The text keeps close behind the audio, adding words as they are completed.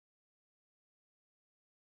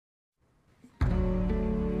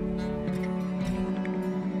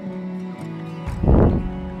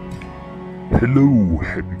Hello,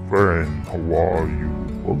 happy friend. How are you?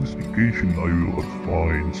 On this occasion, I will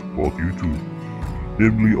explain about YouTube,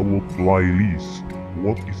 namely about playlist.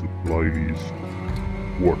 What is a playlist?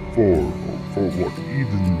 What for? Or for what it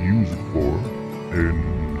is used for? And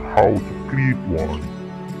how to create one.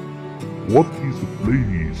 What is a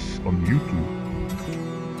playlist on YouTube?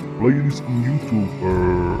 Playlists on YouTube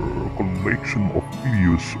are a collection of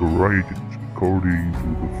videos arranged according to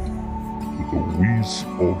the wish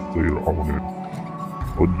of their owner.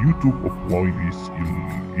 On YouTube, a playlist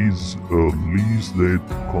is a list that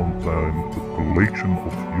contains a collection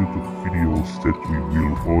of YouTube videos that we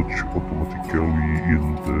will watch automatically in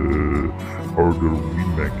the order we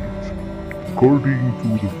make it, according to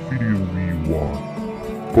the video we want.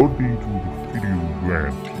 According to the video we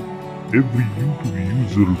want, every YouTube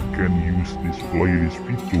user can use this playlist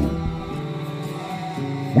feature.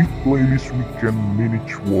 With playlists, we can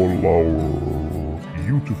manage all our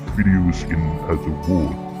YouTube videos in other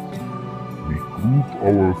words. We group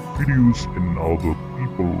our videos and other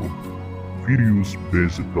people videos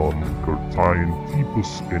based on certain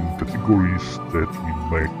types and categories that we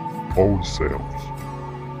make ourselves.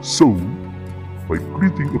 So, by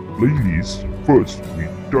creating a playlist, first we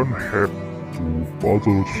don't have to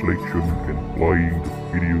bother selection and playing the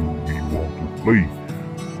video we want to play.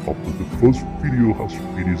 After the first video has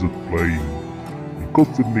finished playing, because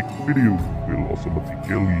the next video will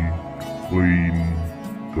automatically play in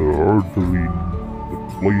the ordering the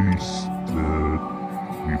playlist that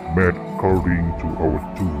we've made according to our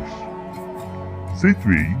choice. That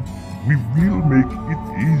way, we will make it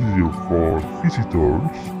easier for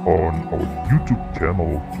visitors on our YouTube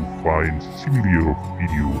channel to find similar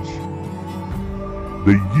videos.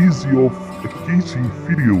 The ease of caching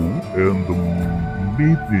video and the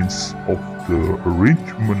maintenance of the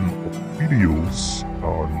arrangement of videos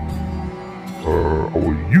on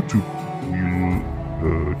our YouTube will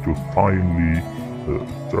just finally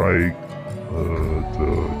attract the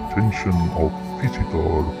attention of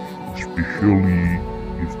visitors, especially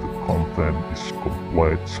if the content is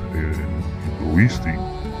complex and interesting.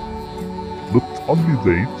 Not only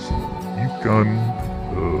that, we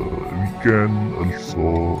can also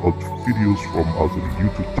add videos from other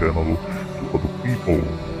YouTube channel to other people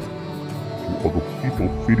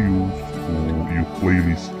videos to your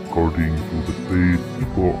playlist according to the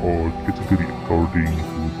type or category according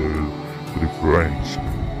to the preference.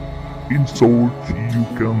 In short, you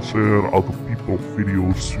can share other people's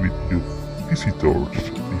videos with your visitors.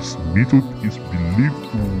 This method is believed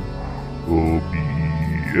to be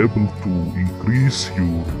able to increase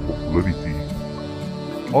your popularity.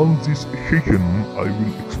 On this occasion, I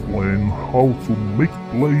will explain how to make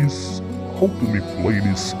playlists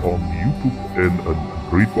on YouTube and an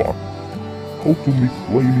Android one. How to make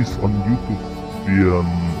playlists on YouTube via an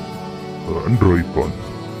Android one.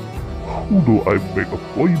 How do I make a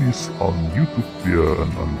playlist on YouTube via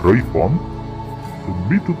an Android one? The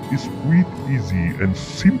method is quite easy and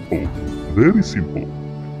simple, very simple.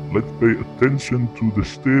 Let's pay attention to the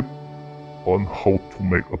step on how to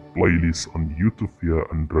make a playlist on YouTube via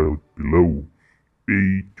Android below.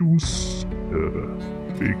 Pay close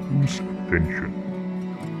attention.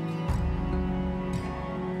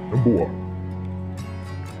 Number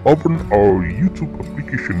 1. Open our YouTube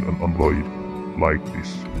application on Android like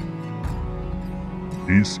this.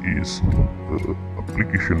 This is the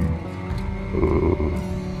application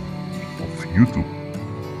of YouTube.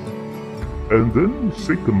 And then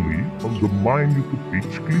secondly, on the My YouTube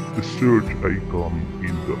page, click the search icon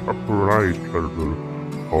in the upper right corner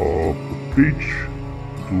of the page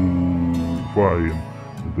to find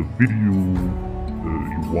the video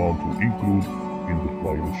you want to include in the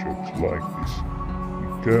playlist like this.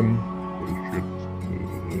 You can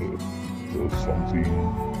search something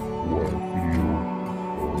or video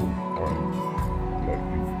or find like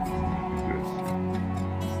this.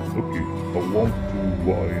 Okay, I want to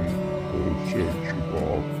find search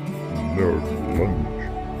about learn language.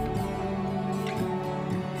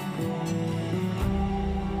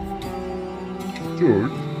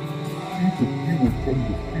 Third, choose the keyword from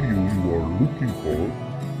the video you are looking for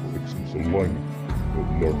example language.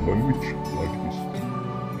 Learn language like this.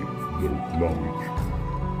 Learn language.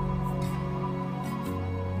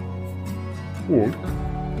 Fourth,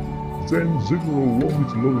 then several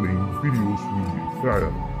language learning videos will be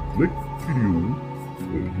found. Select video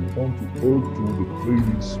you want to add to the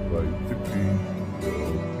playlist by clicking the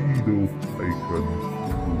three-dot icon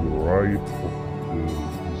to the right of the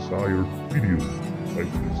desired video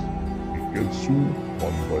like this. We can choose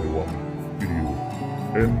one by one video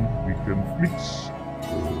and we can mix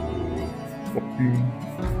the talking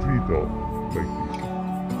three-dot like this.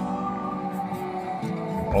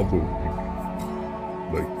 other image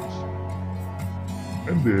like this.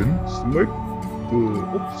 And then select the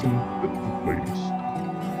option add to playlist.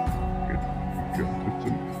 And you can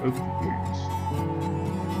option add to playlist.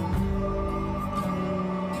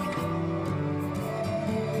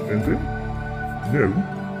 And then now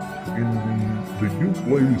in the new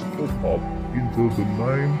playlist pop-up, enter the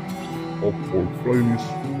name of our playlist,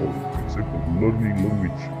 for example learning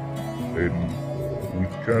language, and we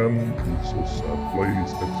can also set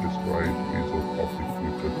playlist access right with our public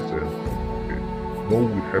with okay. Now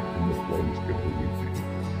we have the playlist capability,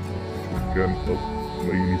 which we can add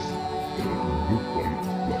playlist new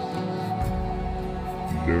playlist like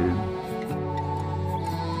learn,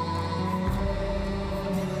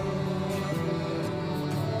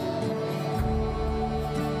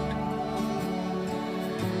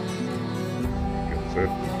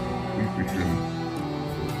 set efficient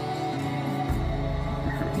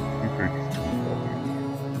effects to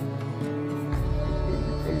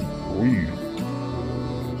read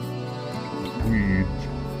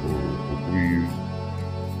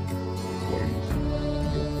playlist,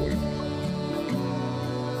 no playlist.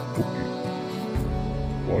 Okay,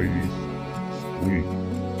 playlist read.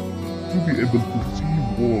 To be able to see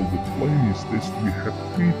all the playlists that we have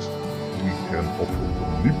created, we can open the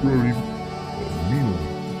library menu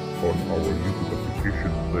on our YouTube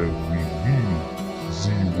application that we will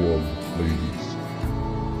see all the playlists.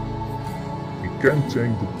 We can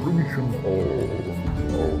change the permission on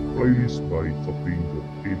our playlist by tapping the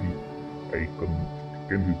edit icon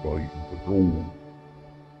can be by in the row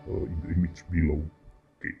in the image below.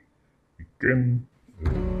 Okay, we can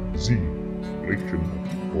see selection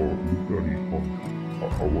or library on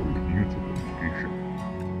our YouTube application.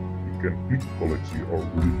 We can click collection or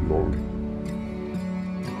library.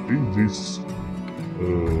 In this,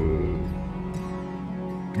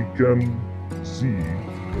 we can see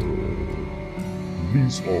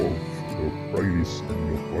list of playlists in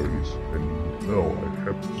your playlist, and now I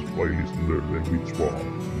have the playlist learn language 1,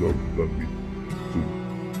 learn language 2,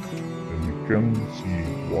 and we can see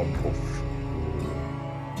one of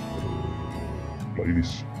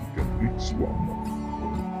playlists. We can pick one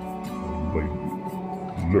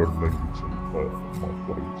learn language and my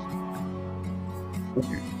playlist.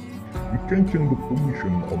 Okay, we can change the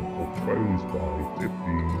permission on our playlist by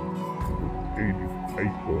tapping the edit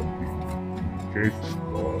icon indicated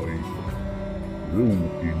by row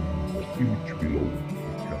in the image below.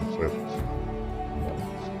 We can set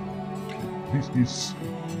lines. This is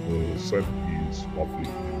set is public.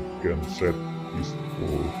 We can set this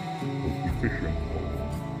for efficient or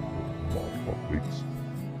not public.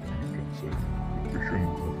 We can set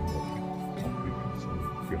efficient or not public, so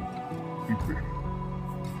we can efficient.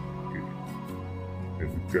 And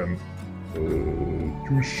we can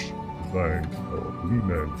choose the name or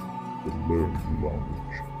rename the learn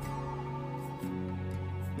language.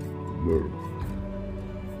 Learn.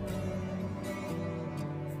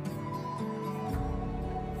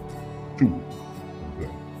 Two.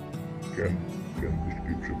 And then can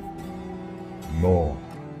description. No.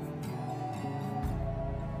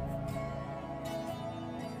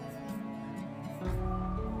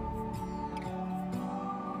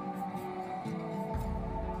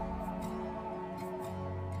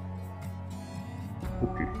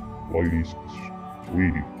 Okay, playlist is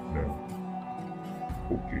ready now.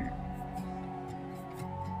 Okay.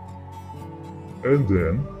 And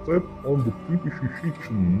then tap on the privacy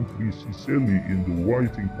section precisely in the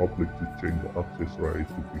writing public to change the access right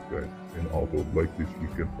to private and auto. Like this we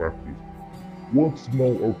can practice. Once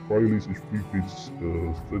now our playlist is private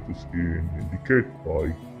status is indicated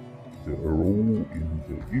by the arrow in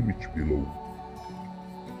the image below.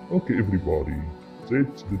 Okay everybody.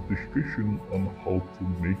 That's the discussion on how to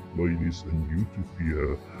make playlists on YouTube via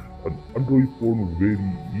an Android phone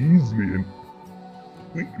very easily and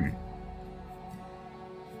quickly.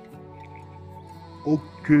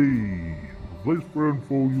 Okay, thanks friend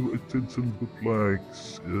for your attention, good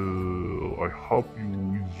likes. I hope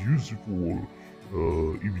you is useful.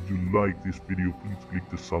 If you like this video, please click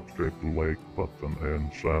the subscribe, like button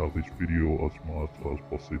and share this video as much as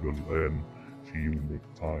possible, and see you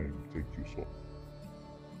next time. Thank you so much.